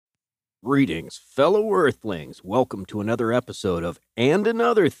Greetings, fellow Earthlings. Welcome to another episode of And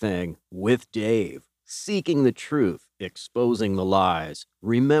Another Thing with Dave. Seeking the truth, exposing the lies.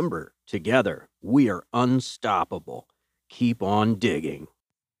 Remember, together, we are unstoppable. Keep on digging.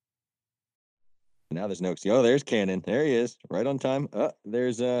 Now there's no excuse. Oh, there's Cannon. There he is, right on time.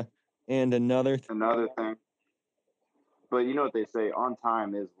 There's And Another thing. But you know what they say, on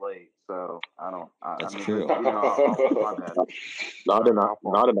time is late. So That's true. My bad. Not in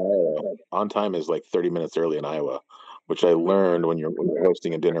Iowa. On time is like 30 minutes early in Iowa, which I learned when you're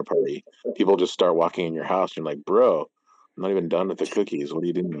hosting a dinner party. People just start walking in your house. And you're like, bro, I'm not even done with the cookies. What are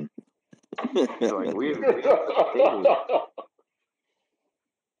you doing? Like,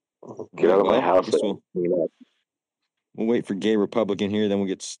 Get out of my house. We'll wait for Gay Republican here, then we'll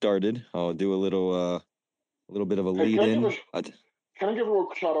get started. I'll do a little bit of a lead in. Can I give a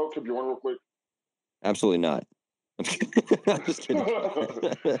shout out to Bjorn real quick? Absolutely not. I'm just kidding.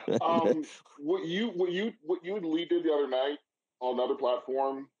 What you and Lee did the other night on another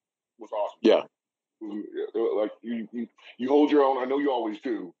platform was awesome. Yeah. Like you hold your own. I know you always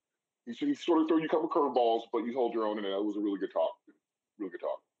do. He sort of throw you a couple curveballs, but you hold your own, and it was a really good talk. Really good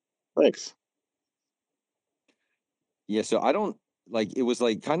talk. Thanks. Yeah, so I don't like, it was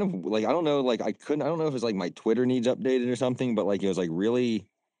like kind of like, I don't know, like I don't know if it was like my Twitter needs updated or something, but like it was like really,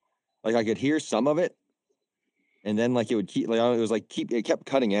 like I could hear some of it, and then like it would keep, like it was like it kept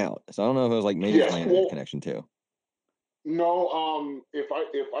cutting out. So I don't know if it was like maybe it's my internet connection too. No, if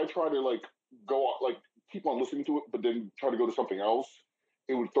I try to like go like keep on listening to it, but then try to go to something else,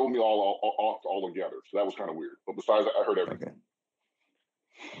 it would throw me all together. So that was kind of weird. But besides that, I heard everything. Okay.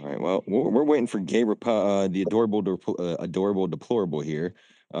 All right. Well, we're waiting for the adorable deplorable here.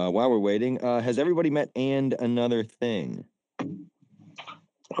 While we're waiting, has everybody met And Another Thing? Oh,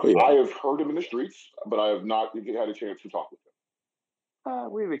 yeah. I have heard him in the streets, but I have not had a chance to talk with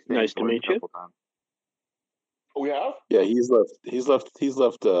him. We've nice to meet you. Times. Oh, we have? Yeah, he's left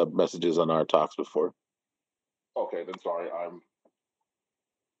messages on our talks before. Okay, then sorry.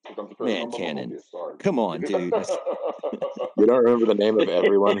 Man, Cannon. Come on, dude. You don't remember the name of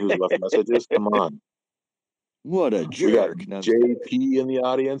everyone who's left messages? Come on. What a jerk. We got JP in the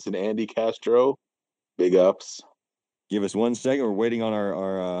audience and Andy Castro. Big ups. Give us 1 second. We're waiting on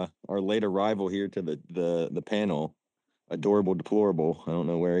our late arrival here to the panel. Adorable deplorable. I don't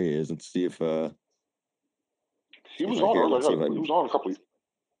know where he is. Let's see if he was on earlier. He was on a couple.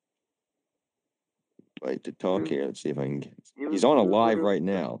 Like to talk here. Let's see if I can get. He's on a live right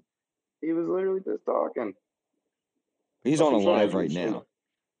now. He was literally just talking. He's on a live right now.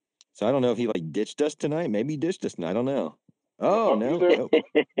 So I don't know if he like ditched us tonight. Maybe he ditched us tonight. I don't know. Oh no.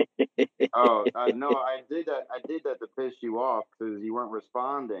 No, I did that to piss you off because you weren't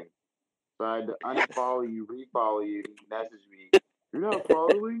responding. So I had to unfollow you, refollow you, message me. You're not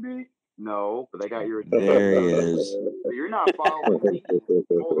following me? No, but I got your attention. There he is. So you're not following me.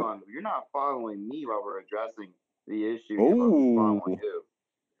 Hold on. You're not following me while we're addressing the issue. You're following you.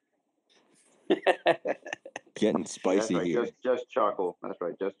 Getting spicy here. Just chuckle. That's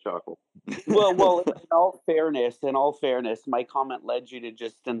right. Just chuckle. Well. In all fairness, my comment led you to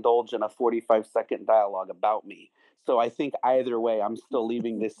just indulge in a 45-second dialogue about me. So I think either way, I'm still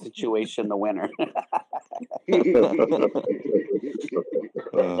leaving this situation the winner.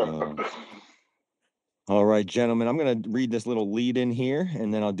 All right, gentlemen, I'm going to read this little lead in here,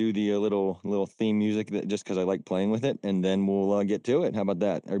 and then I'll do the little theme music just because I like playing with it, and then we'll get to it. How about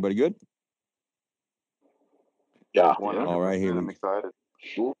that? Everybody good? Yeah. All right, I'm excited.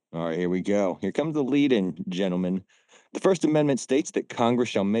 All right, here we go. Here comes the lead in, gentlemen. The First Amendment states that Congress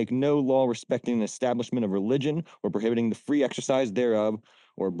shall make no law respecting the establishment of religion or prohibiting the free exercise thereof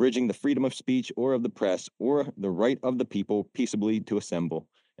or abridging the freedom of speech or of the press or the right of the people peaceably to assemble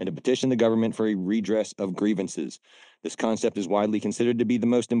and to petition the government for a redress of grievances. This concept is widely considered to be the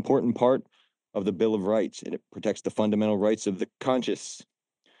most important part of the Bill of Rights, and it protects the fundamental rights of the conscious,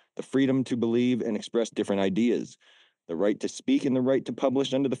 the freedom to believe and express different ideas. The right to speak and the right to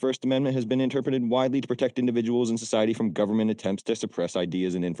publish under the First Amendment has been interpreted widely to protect individuals and society from government attempts to suppress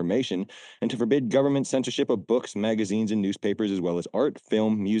ideas and information, and to forbid government censorship of books, magazines, and newspapers, as well as art,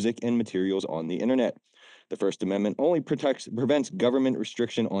 film, music, and materials on the internet. The First Amendment only prevents government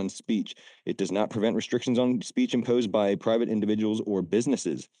restriction on speech. It does not prevent restrictions on speech imposed by private individuals or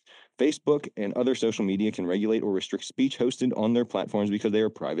businesses. Facebook and other social media can regulate or restrict speech hosted on their platforms because they are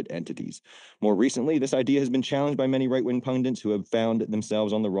private entities. More recently, this idea has been challenged by many right-wing pundits who have found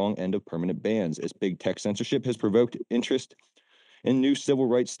themselves on the wrong end of permanent bans, as big tech censorship has provoked interest in new civil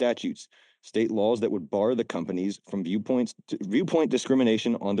rights statutes. state laws that would bar the companies from viewpoint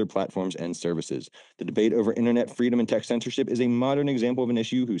discrimination on their platforms and services. The debate over internet freedom and tech censorship is a modern example of an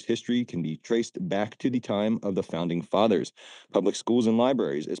issue whose history can be traced back to the time of the founding fathers. Public schools and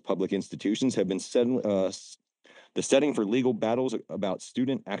libraries, as public institutions, have been the setting for legal battles about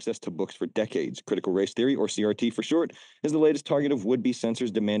student access to books for decades. Critical race theory, or CRT for short, is the latest target of would-be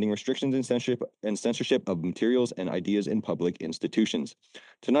censors demanding restrictions and censorship of materials and ideas in public institutions.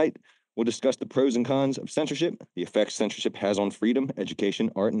 Tonight, we'll discuss the pros and cons of censorship, the effects censorship has on freedom, education,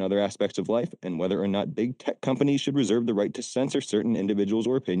 art, and other aspects of life, and whether or not big tech companies should reserve the right to censor certain individuals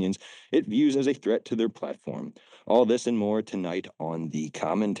or opinions it views as a threat to their platform. All this and more tonight on the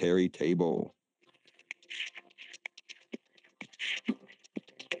commentary table.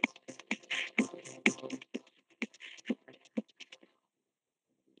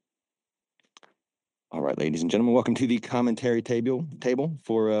 All right, ladies and gentlemen, welcome to the commentary table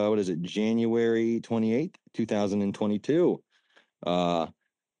for what is it, January 28th, 2022.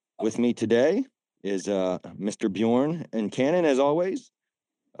 With me today is Mr. Bjorn and Cannon, as always.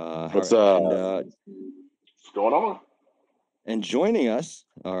 What's What's going on? And joining us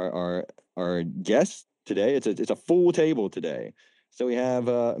are our guests today. It's a full table today. So we have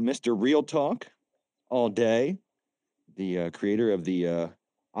Mr. Real Talk all day, the creator of the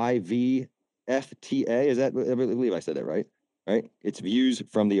IVFTA. Is that, I believe I said that right? Right? It's Views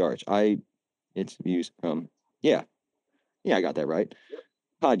from the Arch. It's Views from, yeah, I got that right.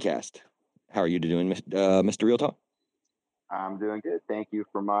 Podcast. How are you doing, Mr. Real Talk? I'm doing good. Thank you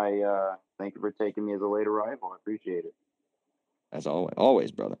for taking me as a late arrival. I appreciate it. As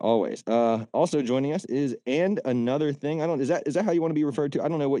always, brother, always. Also joining us is And Another Thing. Is that how you want to be referred to? I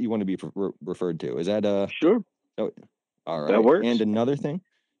don't know what you want to be referred to. Is that Sure. Oh, all right. That works. And Another Thing,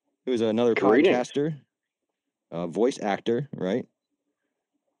 who's another podcaster, voice actor, right?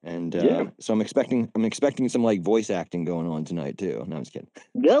 And Yeah. so I'm expecting some like voice acting going on tonight too. No, I'm just kidding.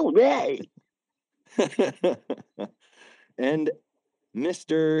 No way. And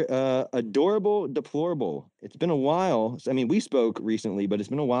Mr. Adorable Deplorable. It's been a while. I mean, we spoke recently, but it's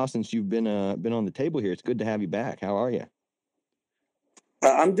been a while since you've been on the table here. It's good to have you back. How are you?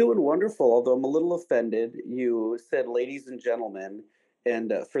 I'm doing wonderful, although I'm a little offended. You said ladies and gentlemen,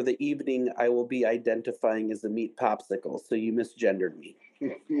 and for the evening, I will be identifying as a meat popsicle, so you misgendered me.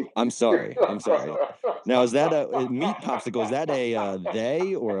 I'm sorry. Now, is that a meat popsicle? Is that a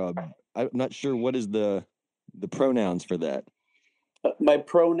they or a? I'm not sure what is the pronouns for that. My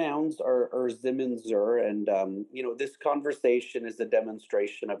pronouns are Zim and Zur, and this conversation is a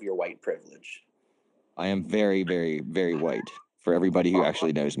demonstration of your white privilege. I am very, very, very white for everybody who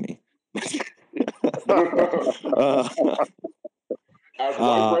actually knows me.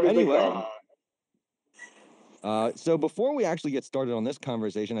 Anyway. So before we actually get started on this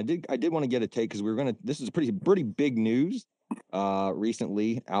conversation, I did want to get a take because this is pretty big news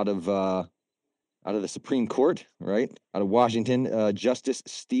recently out of the Supreme Court, right? Out of Washington, Justice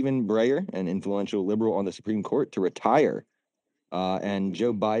Stephen Breyer, an influential liberal on the Supreme Court, to retire. And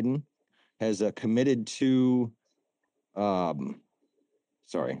Joe Biden has committed to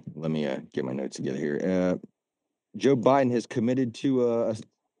sorry, let me get my notes together here. Joe Biden has committed to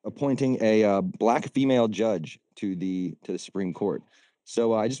appointing a black female judge to the Supreme Court.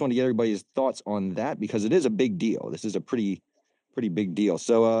 So I just want to get everybody's thoughts on that because it is a big deal. This is a pretty big deal.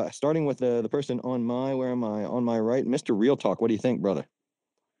 So starting with the person on my right, Mr. Real Talk. What do you think, brother?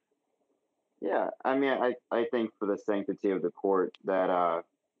 Yeah, I mean, I think for the sanctity of the court that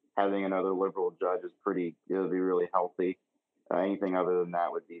having another liberal judge it'll be really healthy. Anything other than that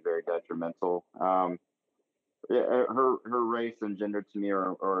would be very detrimental. Her race and gender to me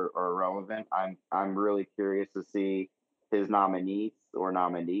are irrelevant. I'm really curious to see his nominee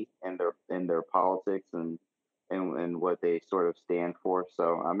and their politics and what they sort of stand for.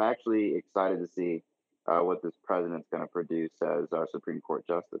 So I'm actually excited to see what this president's going to produce as our Supreme Court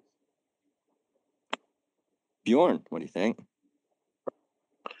justice. Bjorn, what do you think?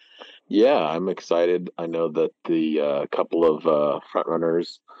 Yeah, I'm excited. I know that the couple of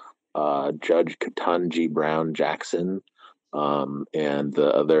frontrunners, Judge Ketanji Brown Jackson, and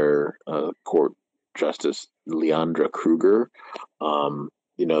the other court justice Leandra Kruger.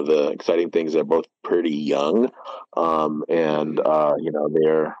 The exciting things, they're both pretty young, and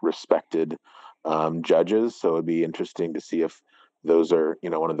they're respected judges. So it'd be interesting to see if those are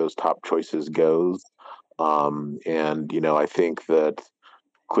one of those top choices goes. I think that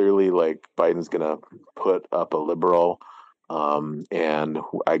clearly, like, Biden's gonna put up a liberal, and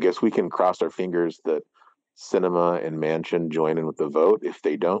I guess we can cross our fingers that Sinema and Manchin join in with the vote. If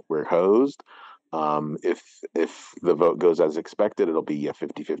they don't, we're hosed. If the vote goes as expected, it'll be a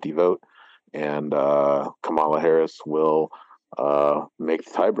 50-50 vote. and Kamala Harris will make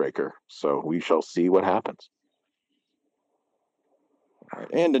the tiebreaker. So we shall see what happens. All right.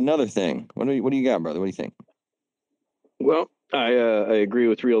 And another thing. What do you got, brother? What do you think? Well, I agree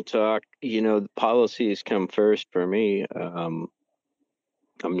with Real Talk. The policies come first for me. I'm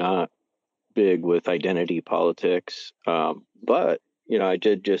not big with identity politics, but I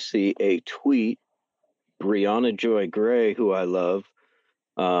did just see a tweet. Brianna Joy Gray, who I love,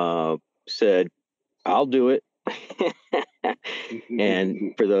 said, "I'll do it."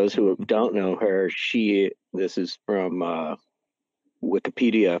 And for those who don't know her, this is from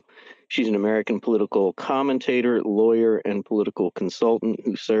Wikipedia. She's an American political commentator, lawyer, and political consultant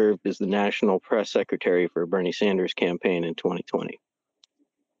who served as the national press secretary for Bernie Sanders' campaign in 2020.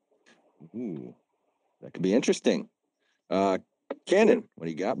 Ooh, that could be interesting. Cannon, what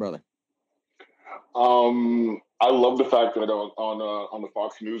do you got, brother? I love the fact that on the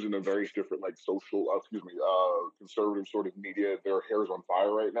Fox News and the various different like social, conservative sort of media, their hair's on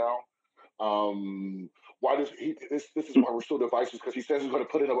fire right now. Why does he? This is why we're so divisive, because he says he's going to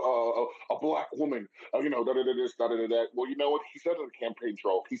put in a black woman. This, that. Well, you know what he said on the campaign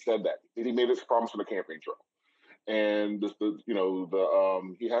trail. He said that he made his promise on the campaign trail, and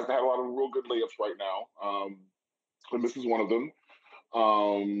he hasn't had a lot of real good layups right now. And this is one of them.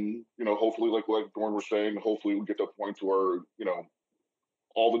 Hopefully, like Dorn was saying, hopefully we get to a point to where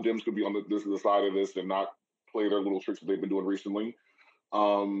all the Dems could be on the side of this and not play their little tricks that they've been doing recently.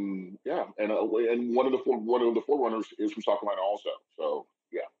 And one of the forerunners is from South Carolina also. So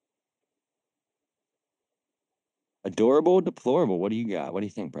yeah. Adorable, deplorable. What do you got? What do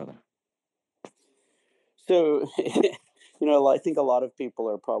you think, brother? So, I think a lot of people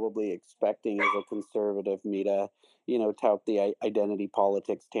are probably expecting as a conservative me to, tout the identity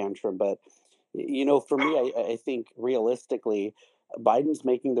politics tantrum. But, for me, I think realistically, Biden's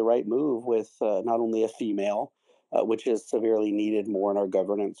making the right move with not only a female, which is severely needed more in our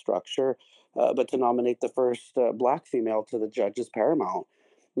governance structure, but to nominate the first black female to the judge is paramount.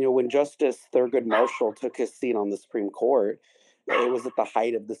 When Justice Thurgood Marshall took his seat on the Supreme Court, it was at the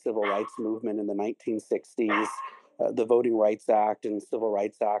height of the civil rights movement in the 1960s. The Voting Rights Act and Civil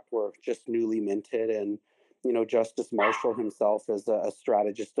Rights Act were just newly minted, and Justice Marshall himself, as a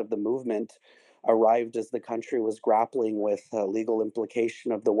strategist of the movement, arrived as the country was grappling with legal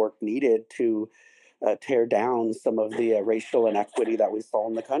implication of the work needed to tear down some of the racial inequity that we saw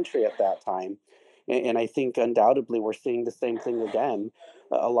in the country at that time. And I think undoubtedly we're seeing the same thing again.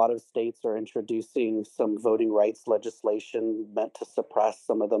 A lot of states are introducing some voting rights legislation meant to suppress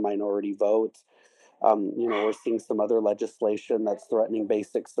some of the minority votes. We're seeing some other legislation that's threatening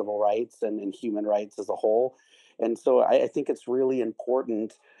basic civil rights and human rights as a whole. And so I think it's really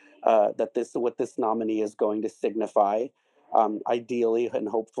important that what this nominee is going to signify. Ideally and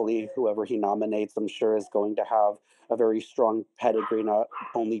hopefully, whoever he nominates, I'm sure, is going to have a very strong pedigree, not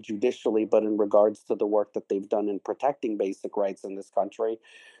only judicially, but in regards to the work that they've done in protecting basic rights in this country.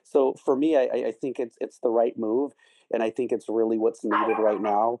 So for me, I think it's the right move. And I think it's really what's needed right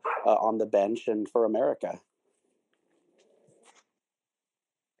now on the bench and for America.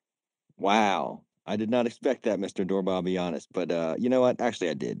 Wow. I did not expect that, Mr. Dorba, I'll be honest. But you know what?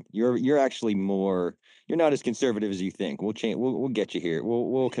 Actually, I did. You're actually more. You're not as conservative as you think. We'll change. We'll get you here.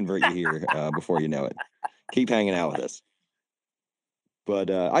 We'll convert you here before you know it. Keep hanging out with us. But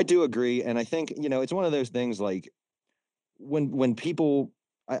I do agree, and I think it's one of those things like when people.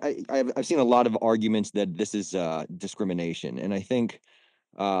 I've seen a lot of arguments that this is discrimination, and I think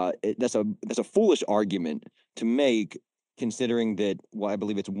that's a foolish argument to make, considering that I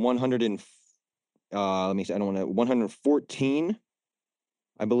believe it's 100 and let me see, I don't want to 114,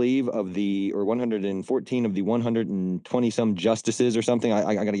 I believe, of the, or 114 of the 120 some justices or something.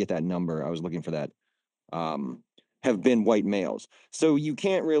 I got to get that number. I was looking for that. Have been white males. So you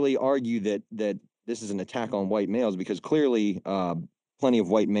can't really argue that this is an attack on white males, because clearly plenty of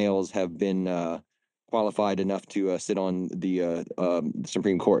white males have been qualified enough to sit on the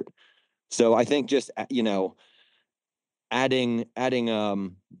Supreme Court. So I think just adding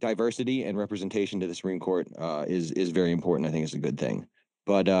diversity and representation to the Supreme Court is very important. I think it's a good thing.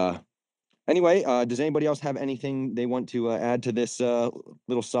 But anyway, does anybody else have anything they want to add to this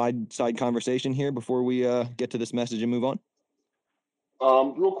little side conversation here before we get to this message and move on?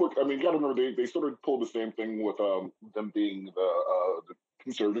 Real quick, I mean, you got to remember they sort of pulled the same thing with them being the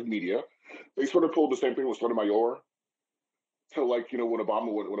conservative media. They sort of pulled the same thing with Sotomayor. To when Obama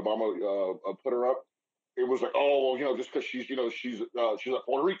put her up, it was like, oh well, just because she's she's a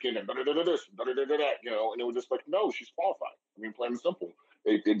Puerto Rican and this that, and it was just like, no, she's qualified. I mean, plain and simple.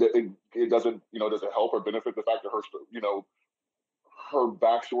 It doesn't doesn't help or benefit the fact that her her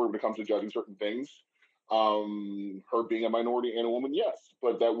backstory when it comes to judging certain things. Her being a minority and a woman, yes,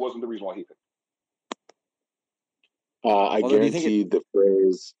 but that wasn't the reason why he picked. I guarantee the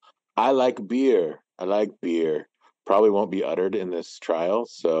phrase "I like beer," probably won't be uttered in this trial,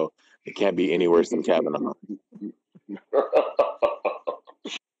 so it can't be any worse than Kavanaugh.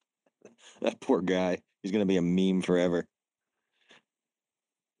 That poor guy. He's gonna be a meme forever.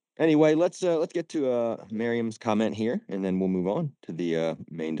 Anyway, let's get to Miriam's comment here, and then we'll move on to the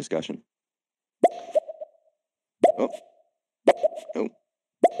main discussion. Oh, you're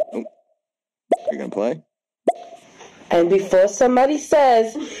gonna play? And before somebody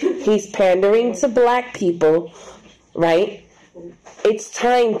says he's pandering to black people, right? It's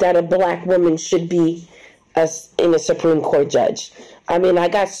time that a black woman should be in a Supreme Court judge. I mean, I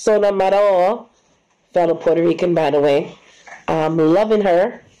got Sotomayor, fellow Puerto Rican, by the way, loving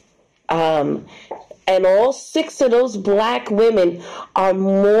her. And all 6 of those black women are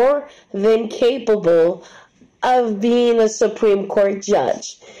more than capable of being a Supreme Court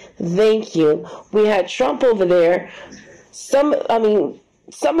judge. Thank you. We had Trump over there. Some of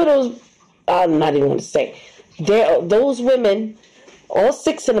those, I'm not even going to say, those women, all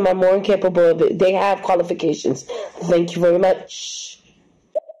 6 of them are more than capable of it. They have qualifications. Thank you very much.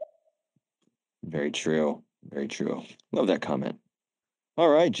 Very true. Very true. Love that comment. All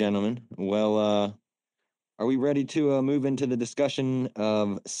right, gentlemen. Well, are we ready to move into the discussion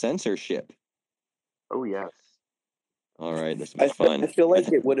of censorship? Oh, yes. All right, this will be fun. I feel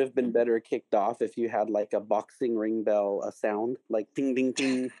like it would have been better kicked off if you had like a boxing ring bell, a sound like ding, ding,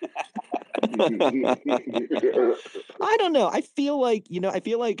 ding. I don't know. I feel like,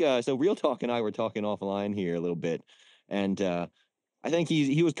 so Real Talk and I were talking offline here a little bit, and I think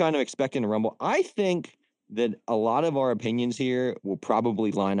he was kind of expecting a rumble. I think that a lot of our opinions here will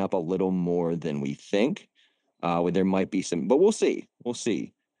probably line up a little more than we think. There might be some, but we'll see. We'll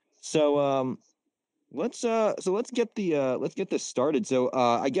see. So let's get this started. So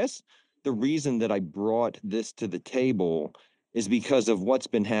I guess the reason that I brought this to the table is because of what's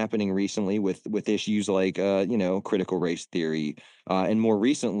been happening recently with issues like critical race theory, and more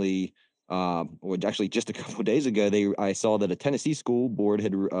recently, or actually just a couple of days ago, I saw that a Tennessee school board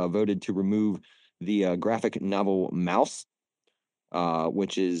had voted to remove the graphic novel Maus,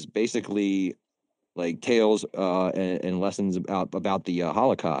 which is basically like tales and lessons about the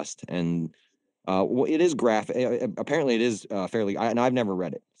Holocaust. And well, it is graphic. Apparently, it is fairly. And I've never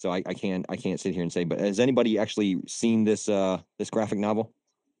read it, so I can't sit here and say. But has anybody actually seen this graphic novel?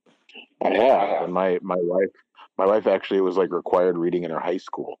 I have. And my wife actually was like required reading in her high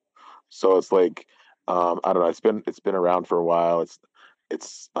school, so it's like I don't know. It's been around for a while.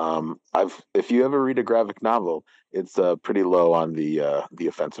 If you ever read a graphic novel, it's pretty low on the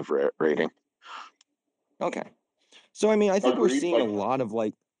offensive rating. Okay, so I mean, I think we're Agreed, seeing a lot of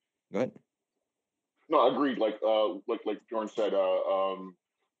like. Go ahead. No, I agreed. Like Jordan said, one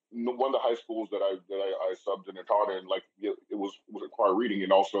of the high schools that I subbed in and taught in, like it was required reading,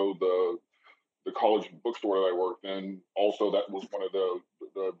 and also the college bookstore that I worked in, also that was one of the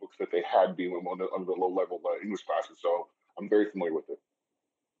books that they had been on the low level English classes. So I'm very familiar with it.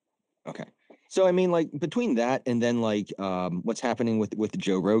 Okay. So I mean, like between that and then like what's happening with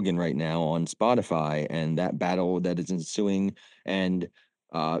Joe Rogan right now on Spotify and that battle that is ensuing, and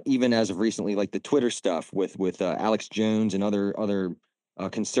even as of recently, like the Twitter stuff with Alex Jones and other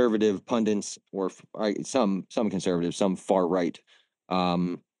conservative pundits, or some conservative, some far right,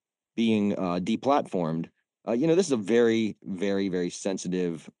 being deplatformed. This is a very, very, very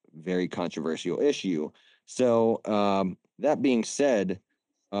sensitive, very controversial issue. So that being said,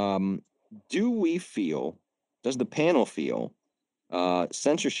 does the panel feel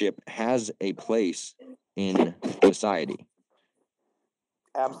censorship has a place in society?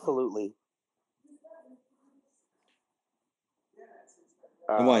 Absolutely.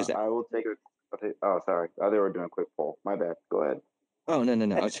 And why is that? I will take a. Oh, sorry. Oh, they were doing a quick poll. My bad. Go ahead. Oh,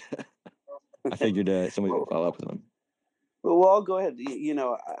 no. I figured somebody would follow up with one. Well, I'll go ahead.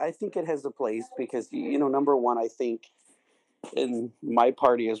 I think it has a place because, number one, I think, and my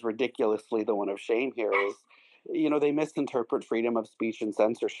party is ridiculously the one of shame here, is, they misinterpret freedom of speech and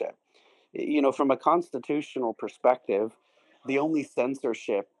censorship. From a constitutional perspective, the only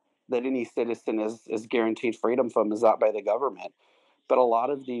censorship that any citizen is guaranteed freedom from is not by the government. But a lot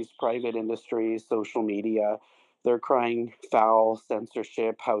of these private industries, social media, they're crying foul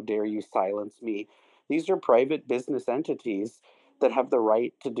censorship. How dare you silence me? These are private business entities that have the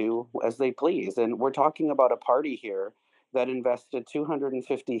right to do as they please. And we're talking about a party here that invested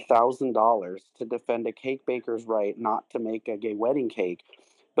 $250,000 to defend a cake baker's right not to make a gay wedding cake,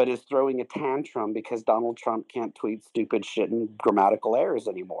 but is throwing a tantrum because Donald Trump can't tweet stupid shit and grammatical errors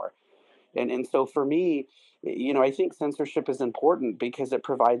anymore. And so for me, I think censorship is important because it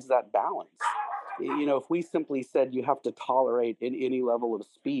provides that balance. If we simply said you have to tolerate any level of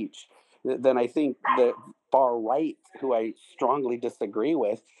speech, then I think the far right, who I strongly disagree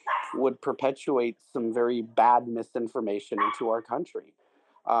with, would perpetuate some very bad misinformation into our country.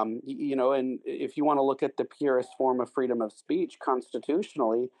 And if you want to look at the purest form of freedom of speech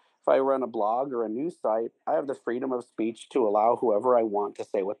constitutionally, if I run a blog or a news site, I have the freedom of speech to allow whoever I want to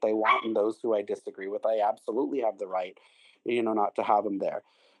say what they want, and those who I disagree with, I absolutely have the right, not to have them there.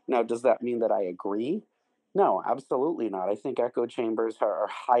 Now, does that mean that I agree? No, absolutely not. I think echo chambers are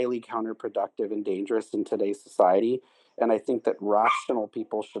highly counterproductive and dangerous in today's society. And I think that rational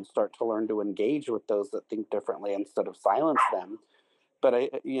people should start to learn to engage with those that think differently instead of silence them.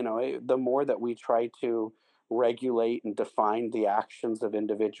 But the more that we try to regulate and define the actions of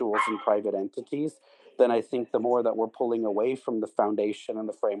individuals and private entities, then I think the more that we're pulling away from the foundation and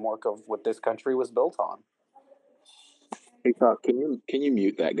the framework of what this country was built on. Hey, Talk, can you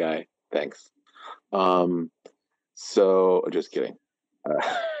mute that guy? Thanks. So just kidding.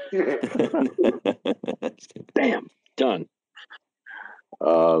 Damn, done.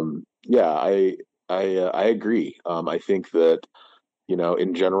 Yeah, I agree. I think that,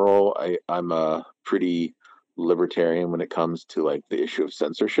 in general, I'm a pretty libertarian when it comes to like the issue of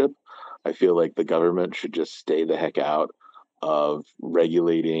censorship. I feel like the government should just stay the heck out of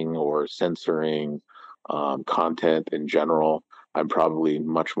regulating or censoring content in general. I'm probably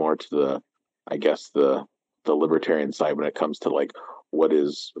much more to I guess the libertarian side when it comes to like what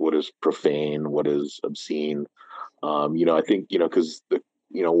is profane, what is obscene. I think because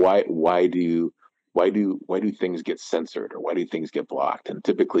why do things get censored, or why do things get blocked? And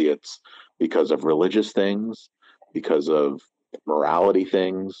typically it's because of religious things, because of morality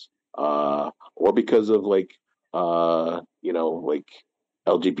things, or because of like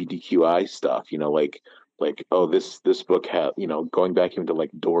LGBTQI stuff. Oh, this book had, going back into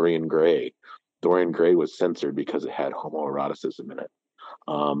like Dorian Gray. Dorian Gray was censored because it had homoeroticism in it.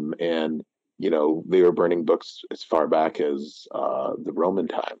 And they were burning books as far back as the Roman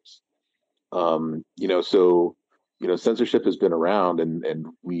times. So censorship has been around, and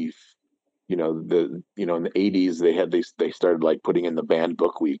we've in the 80s they started like putting in the banned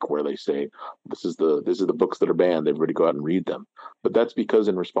book week, where they say this is the books that are banned, everybody go out and read them. But that's because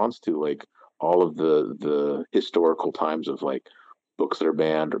in response to like all of the historical times of like books that are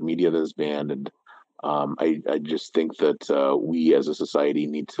banned or media that is banned. And I just think that we as a society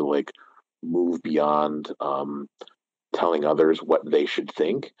need to like move beyond telling others what they should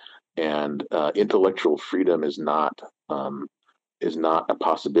think. And intellectual freedom is not a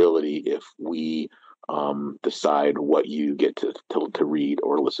possibility if we decide what you get to read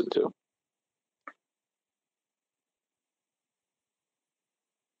or listen to.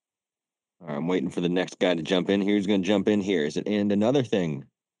 All right, I'm waiting for the next guy to jump in here. Who's going to jump in here? Is it And Another Thing?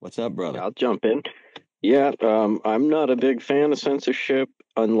 What's up, brother? I'll jump in. Yeah, I'm not a big fan of censorship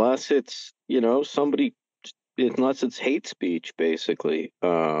unless it's, unless it's hate speech, basically.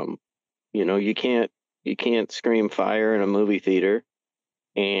 You can't scream fire in a movie theater,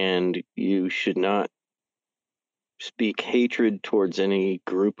 and you should not speak hatred towards any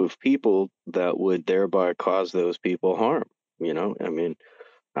group of people that would thereby cause those people harm.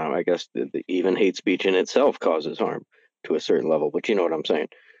 I guess even hate speech in itself causes harm to a certain level, but you know what I'm saying?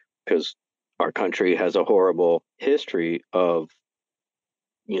 Because our country has a horrible history of,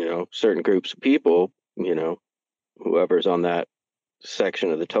 certain groups of people, whoever's on that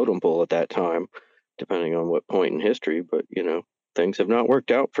section of the totem pole at that time, depending on what point in history, but, things have not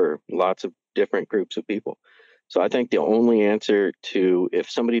worked out for lots of different groups of people. So I think the only answer to, if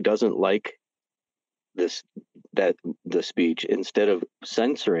somebody doesn't like the speech, instead of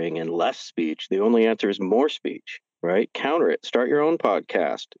censoring and less speech, the only answer is more speech, right? Counter it, start your own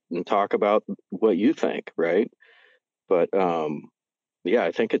podcast and talk about what you think, right? But yeah,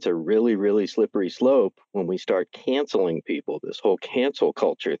 I think it's a really, really slippery slope when we start canceling people, this whole cancel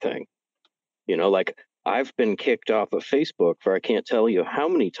culture thing. Like I've been kicked off of Facebook for I can't tell you how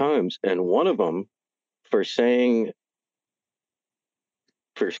many times, and one of them for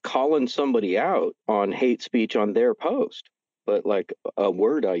calling somebody out on hate speech on their post, but like a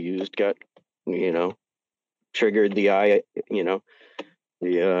word I used got, triggered the AI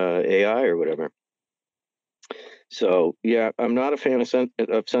or whatever. So yeah, I'm not a fan of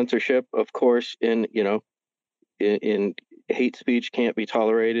censorship. Of course, in hate speech can't be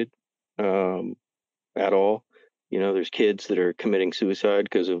tolerated at all. There's kids that are committing suicide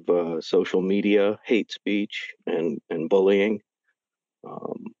because of social media, hate speech, and bullying.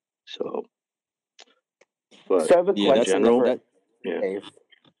 So, but So I have a yeah, question general, for yeah. Dave.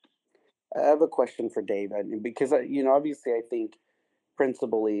 I have a question for Dave, because obviously, I think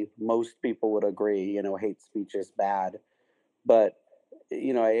principally most people would agree, hate speech is bad, but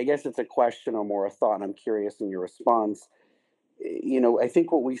I guess it's a question or more a thought, and I'm curious in your response. I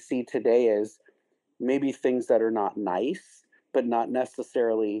think what we see today is maybe things that are not nice, but not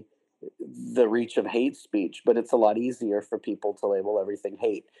necessarily the reach of hate speech, but it's a lot easier for people to label everything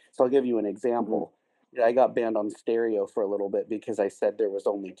hate. So I'll give you an example. I got banned on Stereo for a little bit because I said there was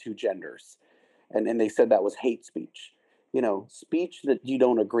only two genders. And they said that was hate speech. Speech that you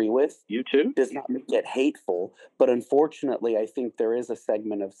don't agree with You too? does not make it hateful, but unfortunately, I think there is a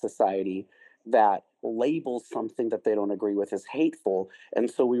segment of society that labels something that they don't agree with as hateful.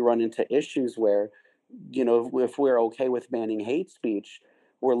 And so we run into issues where, if we're okay with banning hate speech,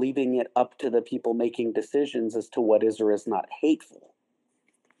 we're leaving it up to the people making decisions as to what is or is not hateful.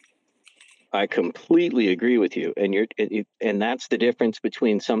 I completely agree with you, and that's the difference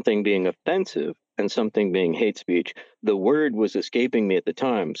between something being offensive and something being hate speech. The word was escaping me at the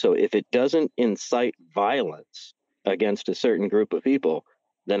time, so if it doesn't incite violence against a certain group of people,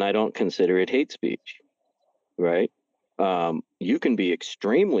 then I don't consider it hate speech, right? You can be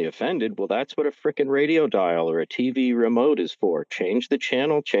extremely offended. Well, that's what a frickin' radio dial or a TV remote is for. Change the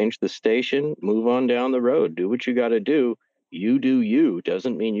channel, change the station, move on down the road, do what you got to do. You do you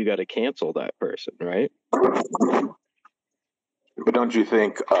doesn't mean you got to cancel that person, right? But don't you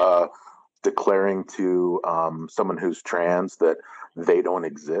think declaring to someone who's trans that they don't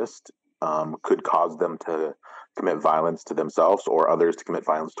exist could cause them to commit violence to themselves or others to commit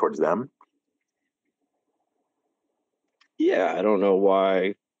violence towards them? Yeah, I don't know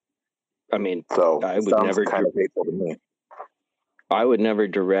why. I mean, So I would sounds never kind of hateful to me. I would never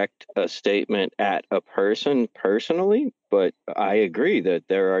direct a statement at a person personally, but I agree that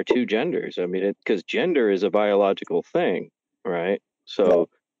there are two genders. I mean, because gender is a biological thing, right? So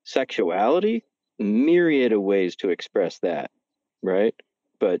sexuality, myriad of ways to express that, right?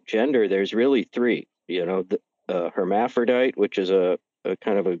 But gender, there's really three. The hermaphrodite, which is a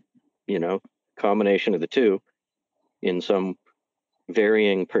kind of a combination of the two in some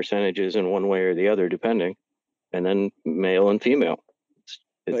varying percentages in one way or the other, depending, and then male and female.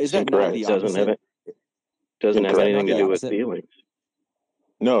 Is that not the opposite? Doesn't have anything to do with opposite? feelings.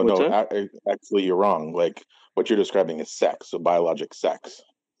 No, What's actually, you're wrong. Like what you're describing is sex, so biologic sex.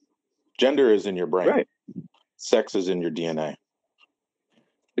 Gender is in your brain. Right. Sex is in your DNA.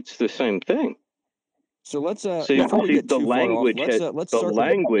 It's the same thing. So let's before we get too far off, let's circle.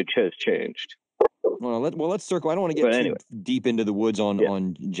 Language has changed. Well, let's circle. I don't want to get too deep into the woods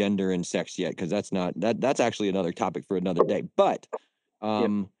on gender and sex yet, because that's actually another topic for another day. But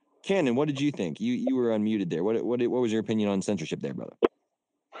Cannon, what did you think? You were unmuted there. What was your opinion on censorship there, brother?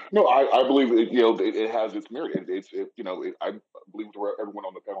 No, I believe it has its merit. I believe with everyone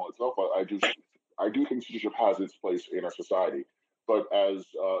on the panel itself. I do think censorship has its place in our society. But as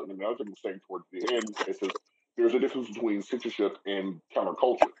another thing was saying towards the end, it says there's a difference between censorship and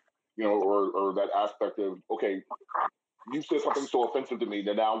counterculture. Or that aspect of, okay, you said something so offensive to me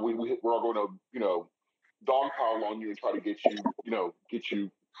that now we're all going to dogpile on you and try to get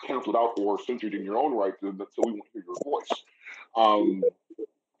you canceled out or censored in your own right, so we won't hear your voice.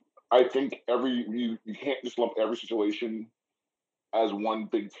 I think you can't just lump every situation as one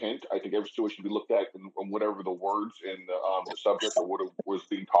big tent. I think every situation should be looked at on whatever the words and the subject or what was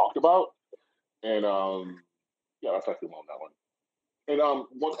being talked about. And that's actually on that one. And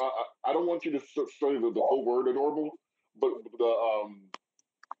I don't want you to say the whole word adorable, but the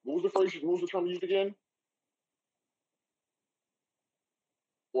what was the phrase? What was the term used again?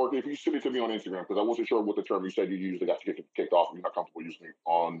 Or if you send it to me on Instagram, because I wasn't sure what the term you said you usually got kicked off, and you're not comfortable using it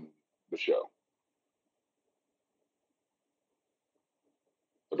on the show.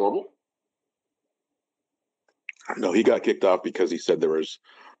 Adorable? No, he got kicked off because he said there was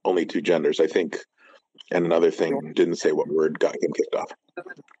only two genders, I think. And another thing, didn't say what word got him kicked off.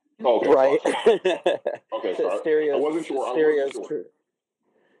 Okay. Right. Okay, sorry. I wasn't sure.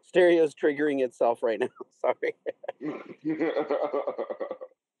 Stereo's triggering itself right now. Sorry.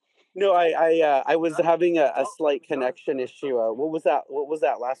 No, I was having a slight connection issue. What was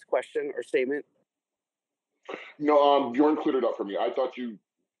that last question or statement? No, Bjorn cleared it up for me. I thought you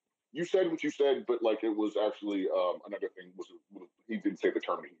said what you said, but like it was actually another thing. Was he didn't say the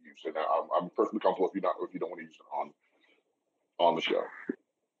term he used, and I'm perfectly comfortable if you don't want to use it on the show.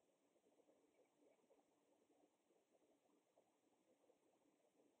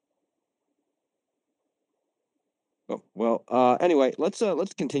 Oh, well, anyway, let's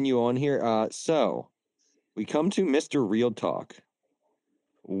continue on here. So we come to Mr. Real Talk.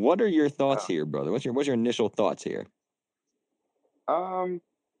 What are your thoughts Uh, here, brother? What's your initial thoughts here? um,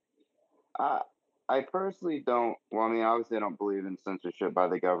 I I personally don't. Well, I mean, obviously, I don't believe in censorship by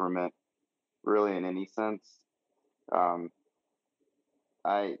the government, really, in any sense. Um,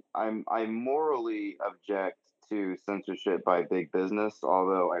 I morally object to censorship by big business,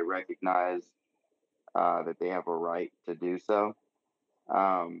 although I recognize that they have a right to do so.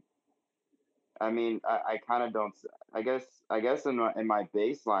 Um, I mean, I kind of don't. I guess in my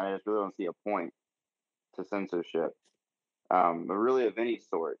baseline, I just really don't see a point to censorship, but really of any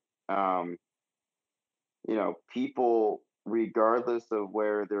sort. Um, People, regardless of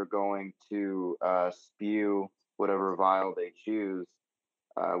where they're going to spew whatever vial they choose,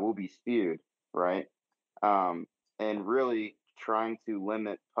 will be spewed, right? Um, and really trying to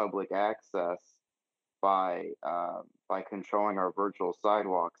limit public access by controlling our virtual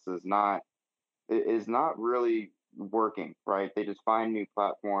sidewalks is not really working, right? They just find new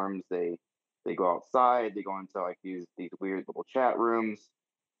platforms. They go outside. They go into like these weird little chat rooms.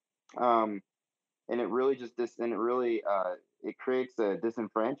 Um, and it really just dis and it really it creates a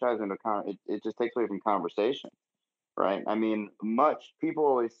disenfranchisement of it just takes away from conversation, right? I mean, much people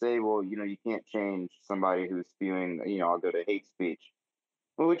always say, well, you can't change somebody who's spewing, I'll go to hate speech.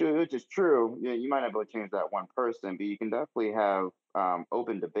 Well, which is true. You might not be able to change that one person, but you can definitely have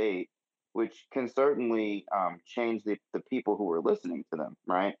open debate, which can certainly change the people who are listening to them,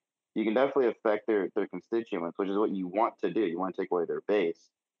 right? You can definitely affect their constituents, which is what you want to do. You want to take away their base.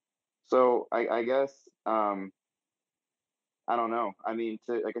 So I guess I don't know. I mean,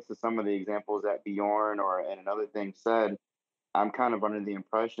 I guess to some of the examples that Bjorn or and another thing said, I'm kind of under the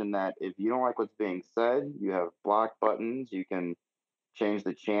impression that if you don't like what's being said, you have block buttons. You can change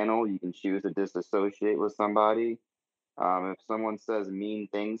the channel. You can choose to disassociate with somebody. If someone says mean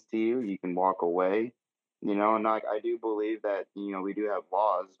things to you, you can walk away. And like I do believe that we do have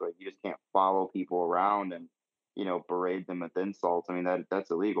laws, but you just can't follow people around and berate them with insults. I mean that's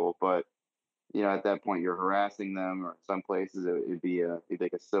illegal, but at that point you're harassing them, or in some places it'd be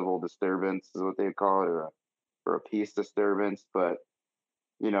like a civil disturbance is what they call it, or a peace disturbance. But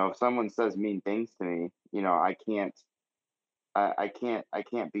if someone says mean things to me, I can't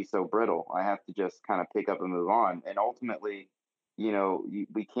be so brittle. I have to just kind of pick up and move on. And ultimately,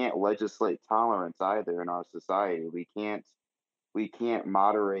 we can't legislate tolerance either in our society. We can't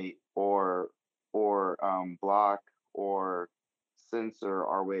moderate or block or censor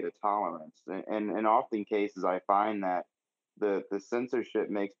our way to tolerance. And in often cases, I find that the censorship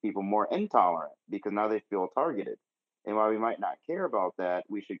makes people more intolerant because now they feel targeted. And while we might not care about that,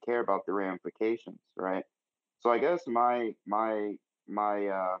 we should care about the ramifications, right? So I guess my baseline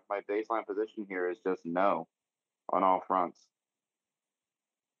position here is just no on all fronts.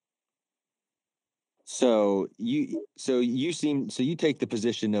 So you take the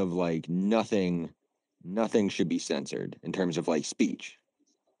position of like nothing should be censored in terms of like speech,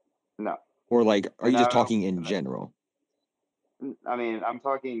 No, or like are and you just I don't. talking in general? I mean, I'm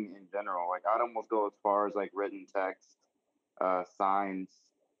talking in general. Like, I'd almost go as far as like written text, signs.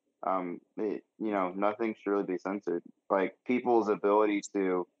 Nothing should really be censored. Like people's ability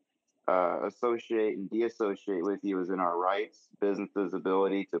to associate and de-associate with you is in our rights. Businesses'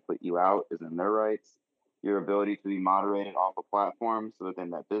 ability to put you out is in their rights. Your ability to be moderated off a platform so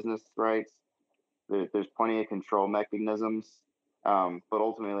within that business rights. There's plenty of control mechanisms. But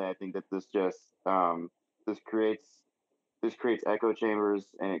ultimately, I think that this creates this creates echo chambers,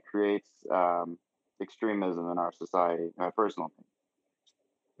 and it creates extremism in our society. My personal opinion.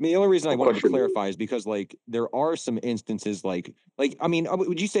 I mean, the only reason I wanted to Question. clarify is because like there are some instances like I mean,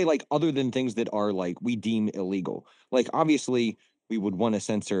 would you say like other than things that are like we deem illegal, like obviously we would want to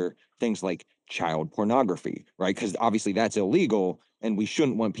censor things like child pornography, right? Because obviously that's illegal, and we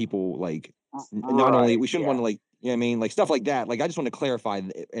shouldn't want people like not only Right. we shouldn't want to like I mean like stuff like that. Like I just want to clarify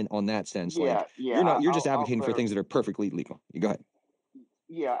and on that sense, like Yeah. Yeah. you're just I'll advocating for clarify. things that are perfectly legal. You go ahead.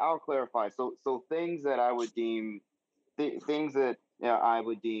 Yeah, I'll clarify. So things that I would deem things that I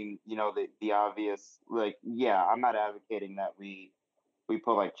would deem the obvious. Like, yeah, I'm not advocating that we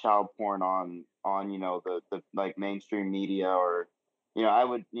put like child porn on the like mainstream media, or I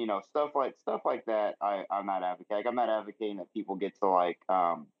would stuff like that. I'm not advocating. Like, I'm not advocating that people get to like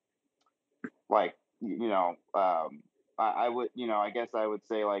I would I guess I would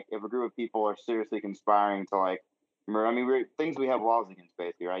say, like, if a group of people are seriously conspiring to like murder. I mean, things we have laws against,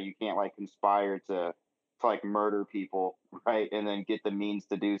 basically, right? You can't like conspire to like murder people, right, and then get the means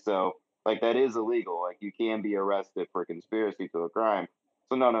to do so. Like, that is illegal. Like, you can be arrested for conspiracy to a crime.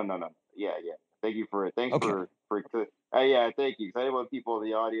 So no, no, no, no. Yeah, yeah. Thanks Okay. yeah, thank you. 'Cause I didn't want people in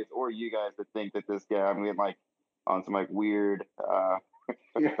the audience or you guys to think that this guy, I mean, like, on some like weird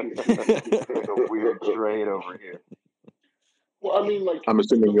It's a weird trade over here. Well, I mean, like, I'm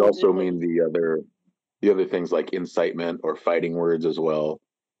assuming you the also real, mean the other things like incitement or fighting words as well.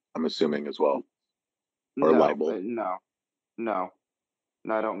 I'm assuming as well, or No, libel. no,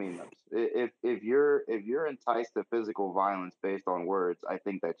 I don't mean those. If you're enticed to physical violence based on words, I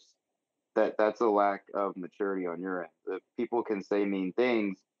think that's a lack of maturity on your end. If people can say mean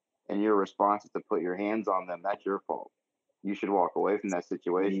things and your response is to put your hands on them, that's your fault. You should walk away from that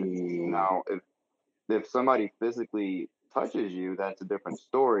situation. Now, if somebody physically touches you, that's a different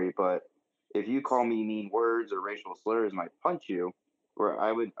story. But if you call me mean words or racial slurs and I punch you, where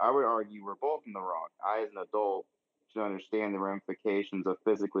I would argue we're both in the wrong. I, as an adult, should understand the ramifications of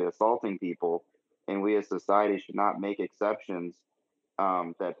physically assaulting people, and we as society should not make exceptions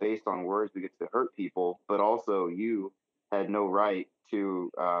that based on words we get to hurt people. But also, you had no right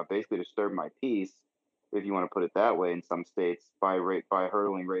to basically disturb my peace, if you want to put it that way, in some states by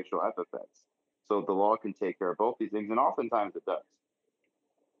hurling racial epithets. So the law can take care of both these things, and oftentimes it does.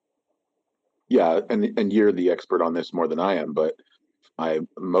 Yeah, and you're the expert on this more than I am, but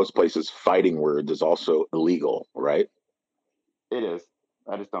most places fighting words is also illegal, right? It is.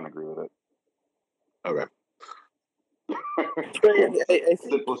 I just don't agree with it. Okay. I think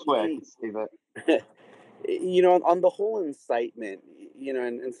Simplest way I can say that. On the whole incitement,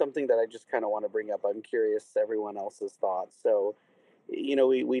 and something that I just kind of want to bring up, I'm curious everyone else's thoughts. So,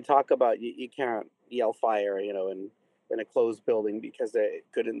 we talk about you can't yell fire, in a closed building because it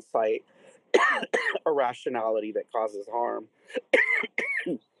could incite irrationality that causes harm.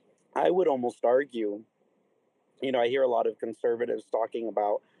 I would almost argue, I hear a lot of conservatives talking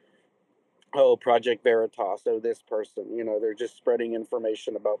about, oh, Project Veritas, oh, this person, they're just spreading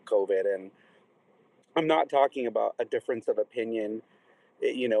information about COVID. And I'm not talking about a difference of opinion.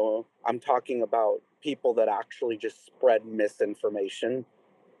 I'm talking about people that actually just spread misinformation.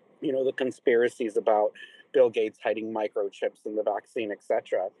 The conspiracies about Bill Gates hiding microchips in the vaccine,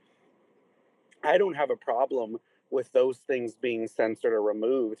 etc. I don't have a problem with those things being censored or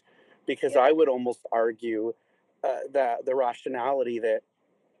removed, because I would almost argue that the rationality that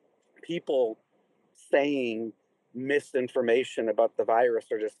people saying misinformation about the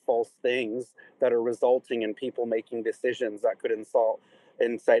virus or just false things that are resulting in people making decisions that could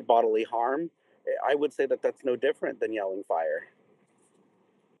incite bodily harm, I would say that that's no different than yelling fire.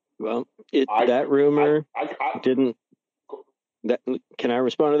 Well, that rumor didn't. Can I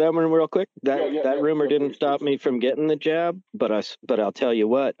respond to that one real quick? That rumor didn't stop me from getting the jab, but I'll tell you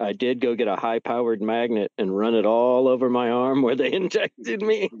what, I did go get a high-powered magnet and run it all over my arm where they injected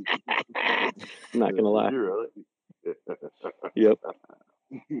me. I'm not gonna lie. Really? Yep.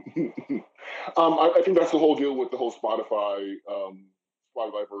 I think that's the whole deal with the whole Spotify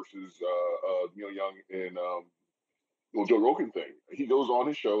versus Neil Young and Joe Rogan thing. He goes on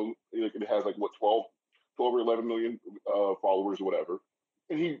his show, it has like what 12 or 11 million followers or whatever,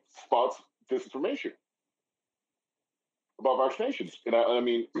 and he spots disinformation about vaccinations. And I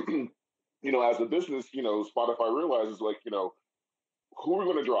mean, as a business, Spotify realizes like, who are we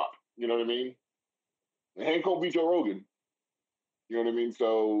going to drop? You know what I mean? Hank won't be Joe Rogan. You know what I mean?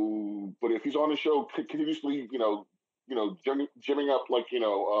 So, but if he's on the show continuously, jimming up like,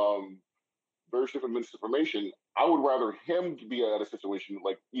 various different misinformation, I would rather him be at a situation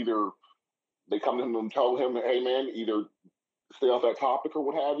like either they come to him and tell him, hey man, either stay off that topic or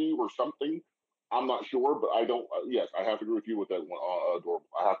what have you, or something. I'm not sure, but I don't. Yes, I have to agree with you with that one, Adorable.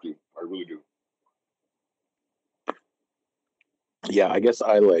 I have to. I really do. Yeah, I guess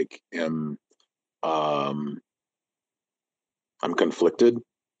I am. I'm conflicted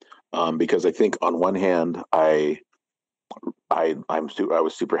because I think on one hand, I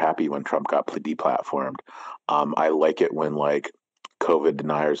was super happy when Trump got deplatformed. I like it when like COVID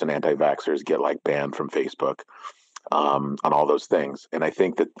deniers and anti-vaxxers get like banned from Facebook. On all those things. And I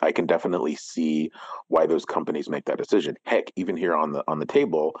think that I can definitely see why those companies make that decision. Heck, even here on the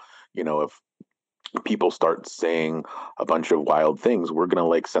table, if people start saying a bunch of wild things, we're gonna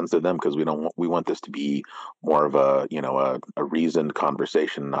like censor them because we want this to be more of a a reasoned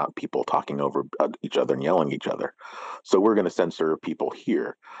conversation, not people talking over each other and yelling at each other. So we're gonna censor people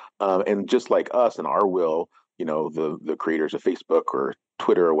here, and just like us and our will, the creators of Facebook or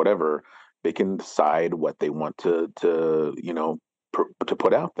Twitter or whatever, they can decide what they want to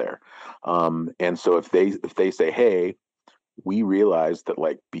put out there. And so if they say, hey, we realize that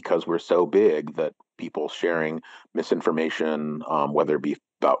like because we're so big that people sharing misinformation, whether it be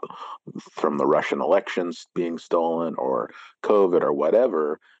about from the Russian elections being stolen or COVID or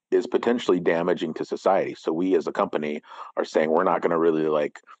whatever, is potentially damaging to society. So we as a company are saying we're not going to really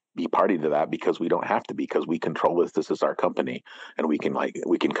like be party to that because we don't have to be, because we control this. This is our company, and we can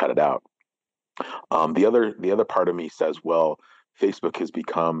cut it out. The other part of me says, well, Facebook has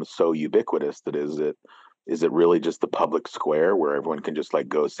become so ubiquitous that is it really just the public square where everyone can just like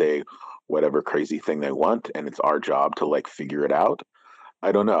go say whatever crazy thing they want, and it's our job to like figure it out?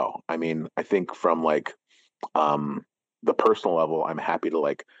 I don't know. I mean, I think from like um the personal level, I'm happy to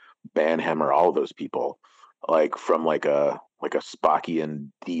like banhammer all of those people. Like from like a Spockian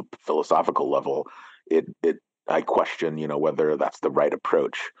deep philosophical level, it I question, whether that's the right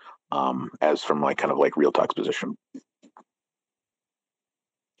approach, as from like kind of like Real Talk's position.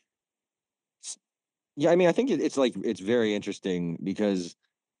 Yeah, I mean, I think it's like it's very interesting because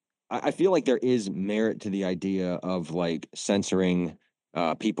I feel like there is merit to the idea of like censoring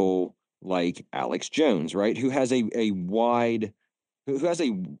people like Alex Jones, right? Who has a wide who has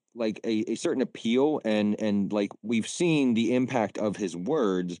a certain appeal, and like we've seen the impact of his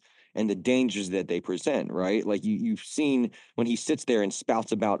words and the dangers that they present, right? Like you've seen when he sits there and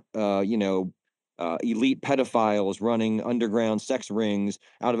spouts about elite pedophiles running underground sex rings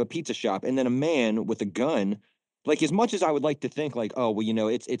out of a pizza shop, and then a man with a gun. Like, as much as I would like to think like, oh well,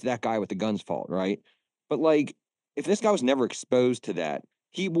 it's that guy with the gun's fault, right? But like, if this guy was never exposed to that,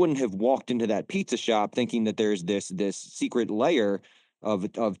 he wouldn't have walked into that pizza shop thinking that there's this secret layer of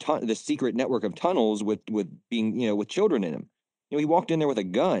the secret network of tunnels with being, with children in him. He walked in there with a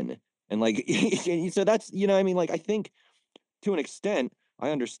gun, and like so that's, I mean, like, I think to an extent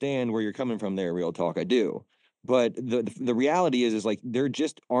I understand where you're coming from there, Real Talk. I do. But the reality is like there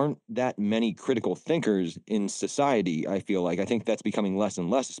just aren't that many critical thinkers in society. I feel like I think that's becoming less and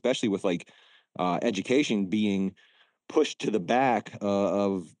less, especially with like education being pushed to the back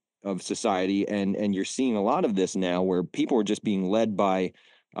of society, and you're seeing a lot of this now where people are just being led by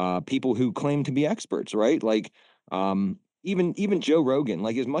people who claim to be experts, right? Like even Joe Rogan.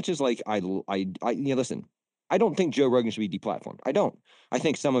 Like, as much as like listen, I don't think Joe Rogan should be deplatformed. I don't. I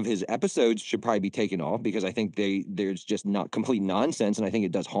think some of his episodes should probably be taken off because I think there's just not complete nonsense, and I think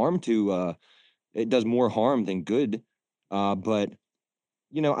it does harm to it does more harm than good. But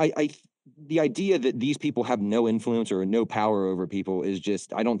I the idea that these people have no influence or no power over people is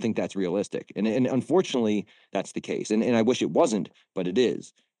just, I don't think that's realistic. And unfortunately that's the case. And I wish it wasn't, but it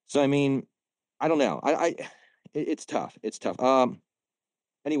is. So I mean, I don't know. It's tough. It's tough.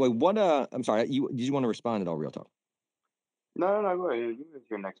 Anyway, what I'm sorry, did you want to respond at all, Real Talk? No, go ahead. You get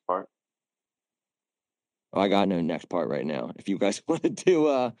your next part. Oh, I got no next part right now. If you guys wanted to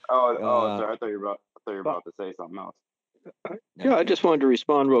Sorry. I thought you were about to say something else. Yeah, I just wanted to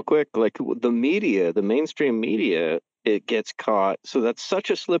respond real quick. Like the media, the mainstream media, it gets caught. So that's such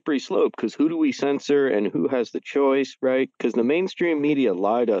a slippery slope because who do we censor and who has the choice, right? Because the mainstream media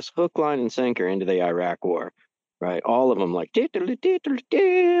lied us hook, line, and sinker into the Iraq war, right? All of them like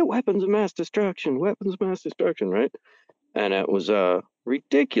weapons of mass destruction, right? And it was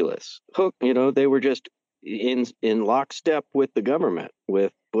ridiculous. Hook, they were just in lockstep with the government,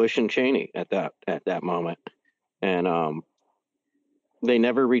 with Bush and Cheney at that moment. And they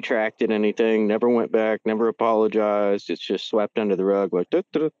never retracted anything, never went back, never apologized. It's just swept under the rug, like,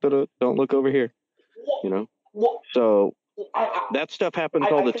 don't look over here, So that stuff happens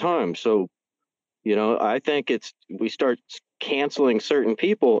all the time. So, I think we start canceling certain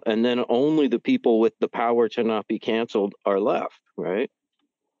people, and then only the people with the power to not be canceled are left, right?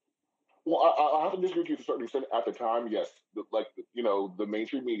 Well, I have to disagree with you to a certain extent. At the time, yes, the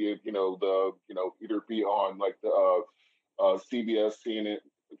mainstream media, either be on like the CBS, CNN,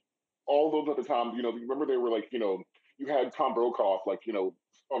 all those at the time, remember they were like, you had Tom Brokaw, like,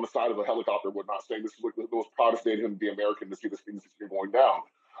 on the side of a helicopter, whatnot, saying this is what was protesting him to be American to see this thing going down.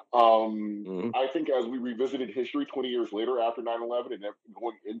 I think as we revisited history 20 years later after 9/11 and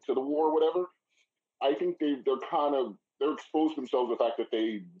going into the war or whatever, I think they're exposed themselves to the fact that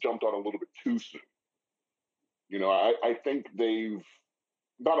they jumped on a little bit too soon. I think they've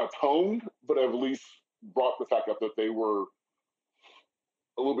not atoned, but at least brought the fact up that they were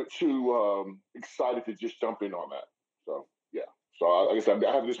a little bit too excited to just jump in on that. So yeah. So I guess I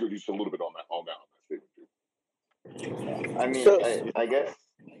have to disagree just a little bit on that statement too. I mean, I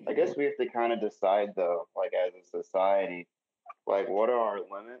guess we have to kind of decide though, like as a society, like what are our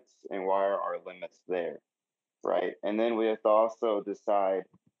limits and why are our limits there, right? And then we have to also decide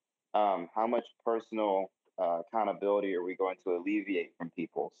how much personal accountability are we going to alleviate from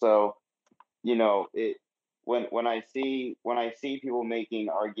people. So it when I see people making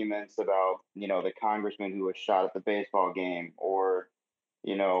arguments about the congressman who was shot at the baseball game, or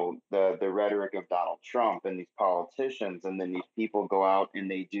the rhetoric of Donald Trump and these politicians, and then these people go out and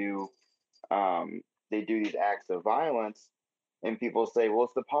they do these acts of violence. and people say, well,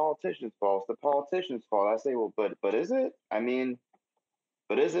 it's the politician's fault. It's the politician's fault. I say, well, but is it? I mean,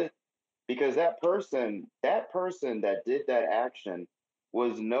 but is it? Because that person that did that action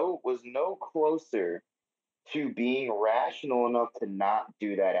was no closer to being rational enough to not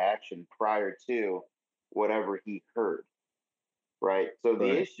do that action prior to whatever he heard, right? So the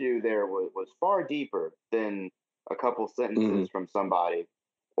Right. issue there was far deeper than a couple sentences Mhm. from somebody,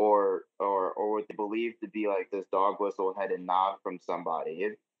 or what they believe to be like this dog whistle head and nod from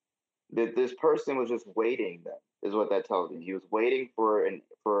somebody. This person was just waiting. Then is what that tells me. He was waiting for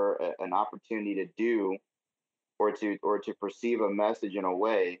an opportunity to do, or to perceive a message in a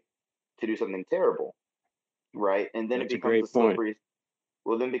way to do something terrible, right? And then it That's a becomes a great point. slippery.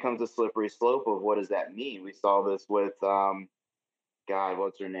 Well, then becomes a slippery slope of what does that mean? We saw this with God,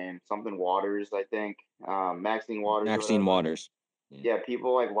 what's her name? Something Waters, I think. Maxine Waters or Maxine whatever. Waters. Yeah. Yeah,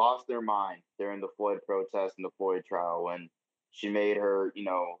 people like lost their mind during the Floyd protest and the Floyd trial when she made her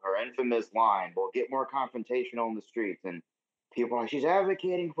infamous line, "Well, get more confrontational in the streets," and people are like, she's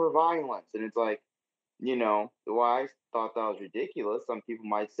advocating for violence, and it's like, well, I thought that was ridiculous. Some people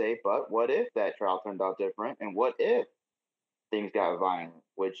might say, but what if that trial turned out different, and what if things got violent?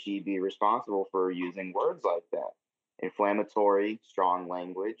 Would she be responsible for using words like that, inflammatory, strong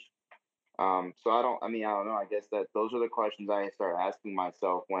language? So I don't know. I guess that those are the questions I start asking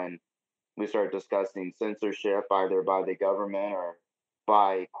myself when we start discussing censorship, either by the government or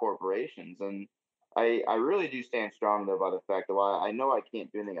by corporations. And I really do stand strong though by the fact that while I know I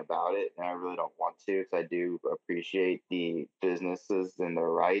can't do anything about it, and I really don't want to, because I do appreciate the businesses and their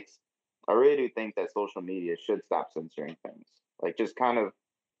rights. I really do think that social media should stop censoring things, like just kind of,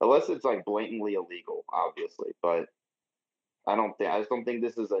 unless it's like blatantly illegal, obviously. But I just don't think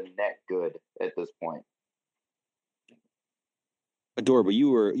this is a net good at this point. Adorable, you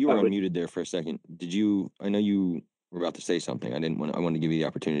I were would unmuted there for a second. Did you? I know you were about to say something. I wanted to give you the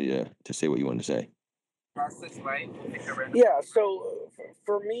opportunity to say what you wanted to say. Yeah, so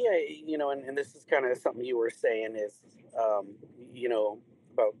for me, and this is kind of something you were saying is, you know,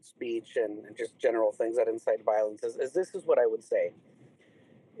 about speech and just general things that incite violence is this is what I would say.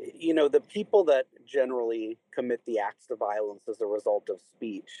 The people that generally commit the acts of violence as a result of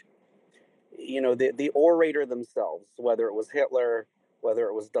speech, the orator themselves, whether it was Hitler, whether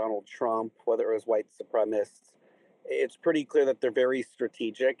it was Donald Trump, whether it was white supremacists, it's pretty clear that they're very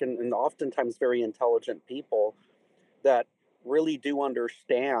strategic and oftentimes very intelligent people that really do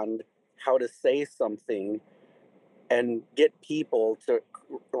understand how to say something and get people to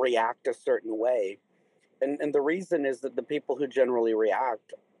react a certain way. And the reason is that the people who generally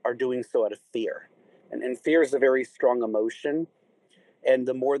react are doing so out of fear. And fear is a very strong emotion. And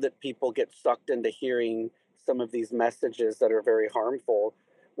the more that people get sucked into hearing some of these messages that are very harmful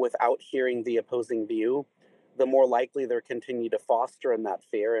without hearing the opposing view, the more likely they're continue to foster in that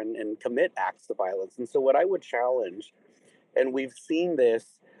fear and commit acts of violence. And so, what I would challenge, and we've seen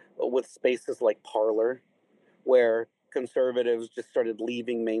this with spaces like Parler, where conservatives just started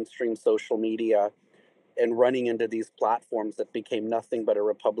leaving mainstream social media and running into these platforms that became nothing but a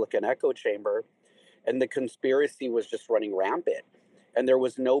Republican echo chamber. And the conspiracy was just running rampant. And there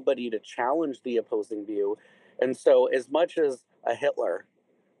was nobody to challenge the opposing view. And so, as much as a Hitler,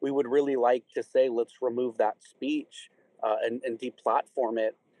 we would really like to say, let's remove that speech and deplatform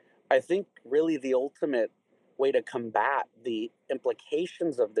it. I think really the ultimate way to combat the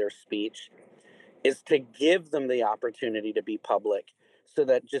implications of their speech is to give them the opportunity to be public so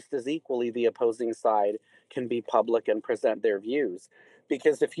that just as equally the opposing side can be public and present their views.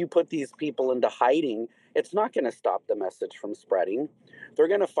 Because if you put these people into hiding, it's not going to stop the message from spreading. They're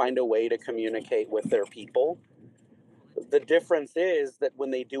going to find a way to communicate with their people. The difference is that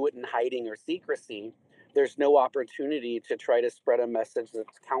when they do it in hiding or secrecy, there's no opportunity to try to spread a message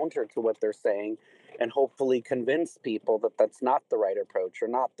that's counter to what they're saying and hopefully convince people that that's not the right approach or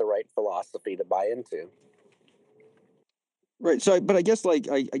not the right philosophy to buy into. Right. So, but I guess I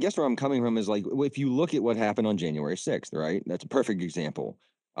guess where I'm coming from is like if you look at what happened on January 6th, right? That's a perfect example.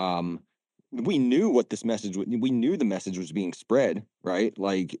 Um, we knew what this message we knew the message was being spread, right?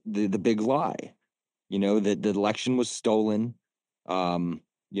 Like the big lie, that the election was stolen,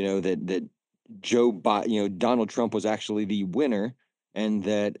 that Joe Biden, Donald Trump was actually the winner, and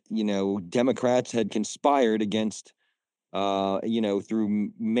that Democrats had conspired against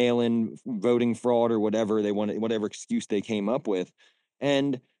through mail-in voting fraud or whatever they wanted, whatever excuse they came up with.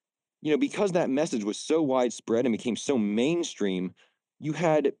 And, because that message was so widespread and became so mainstream, you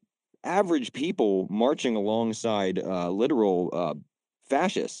had average people marching alongside literal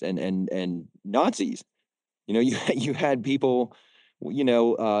fascists and Nazis. You had people,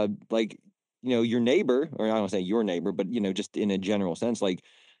 like your neighbor, or I don't want to say your neighbor, but just in a general sense, like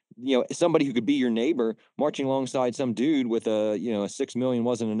somebody who could be your neighbor marching alongside some dude with a 6 million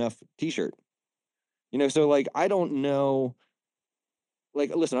wasn't enough t-shirt. So like I don't know.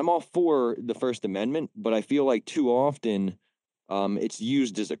 Like, listen, I'm all for the First Amendment, but I feel like too often it's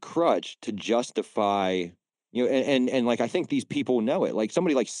used as a crutch to justify, and like I think these people know it. Like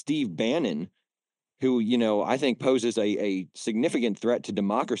somebody like Steve Bannon, who I think poses a significant threat to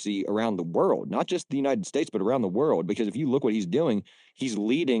democracy around the world, not just the United States, but around the world. Because if you look what he's doing, he's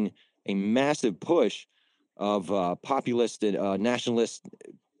leading a massive push of populist, nationalist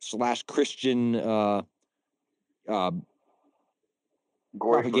 / Christian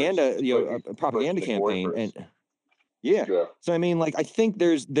propaganda, propaganda campaign, and yeah. So I mean, like I think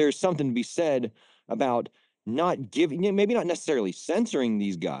there's something to be said about not giving, maybe not necessarily censoring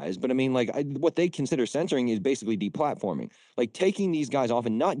these guys, but I mean, like what they consider censoring is basically deplatforming, like taking these guys off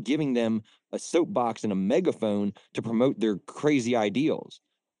and not giving them a soapbox and a megaphone to promote their crazy ideals.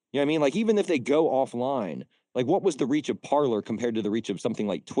 You know what I mean? Like even if they go offline, like what was the reach of Parler compared to the reach of something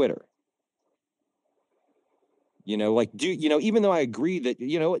like Twitter? Like even though I agree that,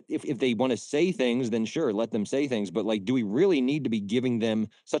 if they want to say things, then sure, let them say things. But like, do we really need to be giving them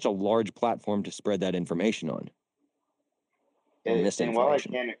such a large platform to spread that information on? Or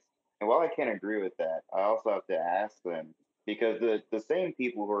misinformation. And while I can't agree with that, I also have to ask them, because the same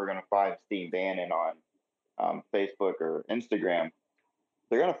people who are going to find Steve Bannon on Facebook or Instagram,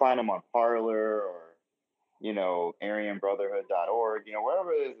 they're going to find him on Parler or AryanBrotherhood.org,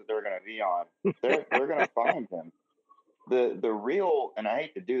 wherever it is that they're going to be on, they're going to find him. The real, and I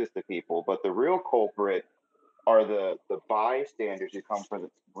hate to do this to people, but the real culprit are the bystanders who come for the,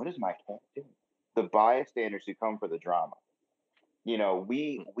 what is my cat doing? The bystanders who come for the drama.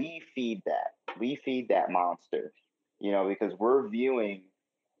 We feed that monster, because we're viewing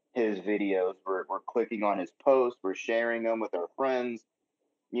his videos, we're clicking on his posts, we're sharing them with our friends,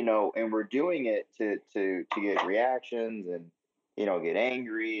 and we're doing it to get reactions and get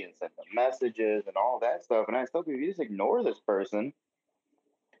angry and send them messages and all that stuff. And I still, if you just ignore this person,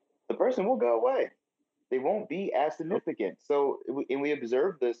 the person will go away. They won't be as significant. So, and we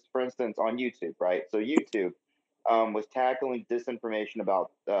observed this, for instance, on YouTube, right? So YouTube was tackling disinformation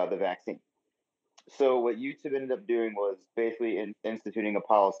about the vaccine. So what YouTube ended up doing was basically instituting a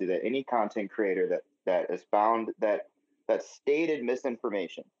policy that any content creator that is found that stated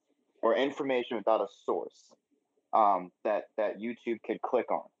misinformation or information without a source that YouTube could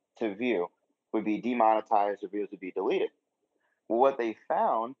click on to view would be demonetized or views would be deleted. Well, what they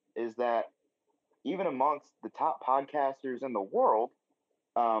found is that even amongst the top podcasters in the world,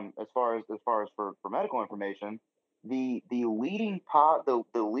 as far as for medical information, the leading the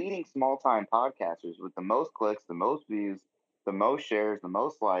leading small time podcasters with the most clicks, the most views, the most shares, the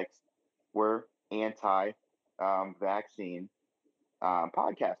most likes were anti vaccine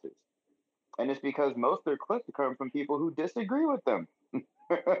podcasters. And it's because most of their clicks are coming from people who disagree with them.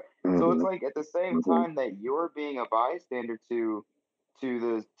 So it's like at the same time that you're being a bystander to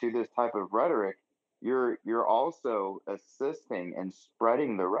this type of rhetoric, you're also assisting and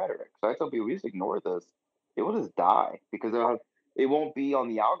spreading the rhetoric. So I tell people, we just ignore this, it will just die because it won't be on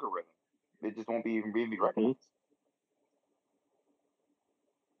the algorithm. It just won't be even be recognized.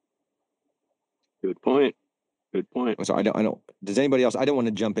 Good point. Good point. So I don't. Does anybody else? I don't want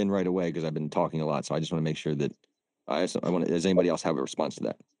to jump in right away because I've been talking a lot. So I just want to make sure that does anybody else have a response to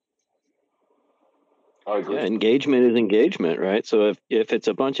that? Yeah, engagement is engagement, right? So if it's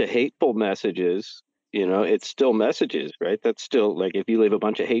a bunch of hateful messages, it's still messages, right? That's still, like, if you leave a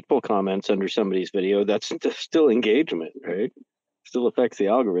bunch of hateful comments under somebody's video, that's still engagement, right? Still affects the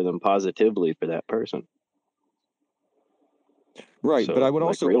algorithm positively for that person. Right, So, but I would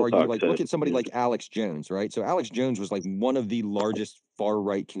also argue, like, look at somebody like Alex Jones, right? So Alex Jones was like one of the largest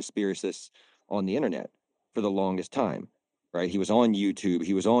far-right conspiracists on the internet for the longest time, right? He was on YouTube,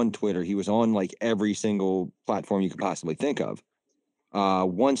 he was on Twitter, he was on like every single platform you could possibly think of.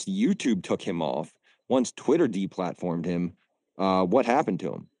 Once YouTube took him off, once Twitter deplatformed him, what happened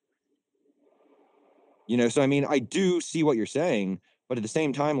to him? So I mean, I do see what you're saying, but at the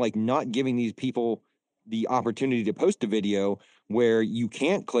same time, like not giving these people the opportunity to post a video where you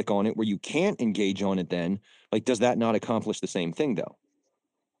can't click on it, where you can't engage on it, then like, does that not accomplish the same thing though?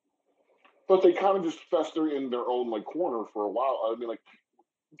 But they kind of just fester in their own like corner for a while. I mean, like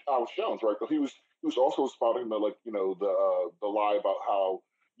Alex Jones, right? But he was also spouting the the lie about how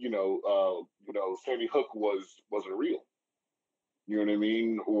Sandy Hook wasn't real. You know what I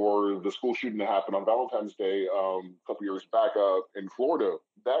mean? Or the school shooting that happened on Valentine's Day a couple years back in Florida,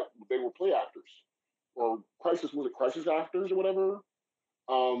 that they were play actors or crisis actors or whatever.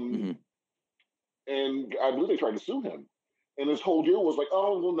 and I believe they tried to sue him. And his whole deal was like,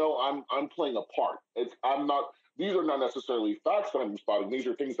 oh well, no, I'm playing a part. I'm not. These are not necessarily facts that I'm spotting. These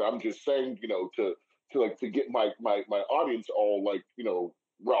are things that I'm just saying, to get my audience all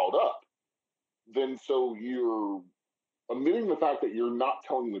riled up. Then so you're omitting the fact that you're not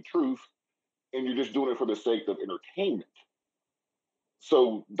telling the truth, and you're just doing it for the sake of entertainment.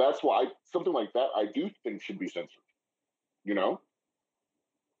 So that's why something like that I do think should be censored.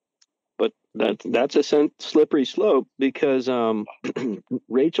 But that's a slippery slope because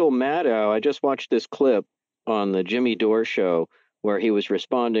Rachel Maddow, I just watched this clip on the Jimmy Dore show where he was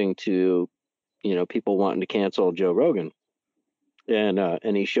responding to, people wanting to cancel Joe Rogan,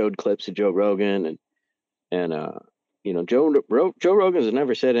 and he showed clips of Joe Rogan and Joe Rogan has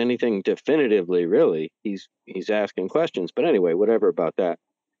never said anything definitively, really. He's asking questions, but anyway, whatever about that.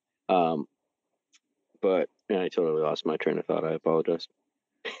 But I totally lost my train of thought. I apologize.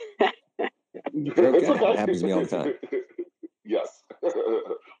 It's okay. It happens to me all the time. Yes.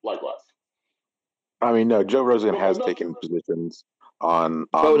 Likewise. I mean, no, Joe Rogan has taken positions on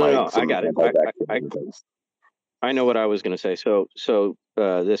no, I got it. I know what I was going to say. So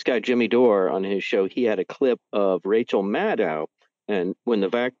this guy Jimmy Dore on his show, he had a clip of Rachel Maddow, and when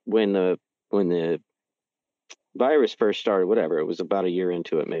the virus first started, whatever, it was about a year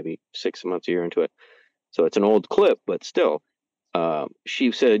into it, maybe 6 months, a year into it. So it's an old clip, but still,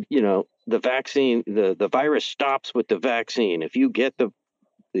 she said, the vaccine, the virus stops with the vaccine. If you get the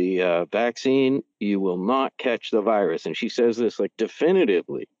vaccine, you will not catch the virus. And she says this like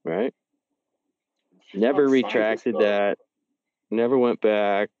definitively, right? Never retracted that. Never went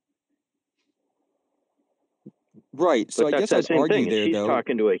back. Right. So but I guess that's I'd argue there, she's though.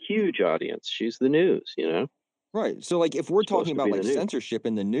 talking to a huge audience. She's the news, Right. So if we're talking about censorship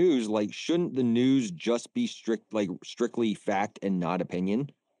in the news, shouldn't the news just be strictly fact and not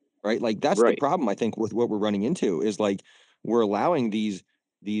opinion? Right. That's the problem, I think, with what we're running into is we're allowing these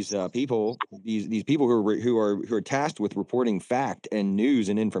people who are tasked with reporting fact and news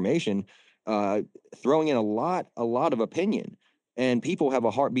and information, throwing in a lot of opinion. And people have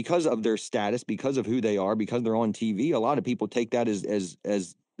a heart because of their status, because of who they are, because they're on TV. A lot of people take that as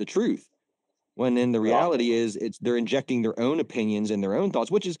the truth. When in the reality is they're injecting their own opinions and their own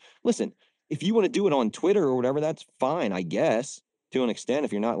thoughts, which is, listen, if you want to do it on Twitter or whatever, that's fine, I guess, to an extent,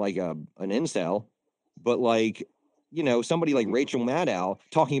 if you're not like an incel. But somebody like Rachel Maddow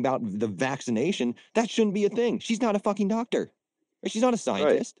talking about the vaccination, that shouldn't be a thing. She's not a fucking doctor. She's not a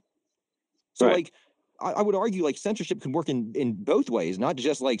scientist. Right. So I would argue censorship can work in both ways, not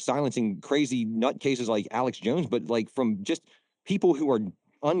just silencing crazy nutcases like Alex Jones, but from just people who are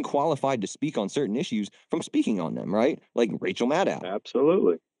unqualified to speak on certain issues from speaking on them, right? Like Rachel Maddow.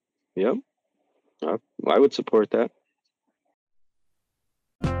 Absolutely. Yep. I would support that.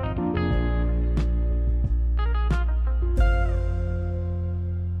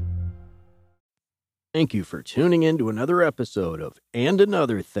 Thank you for tuning in to another episode of And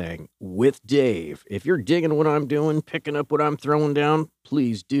Another Thing with Dave. If you're digging what I'm doing, picking up what I'm throwing down,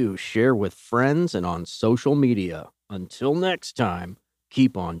 please do share with friends and on social media. Until next time,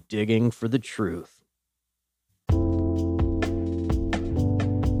 keep on digging for the truth.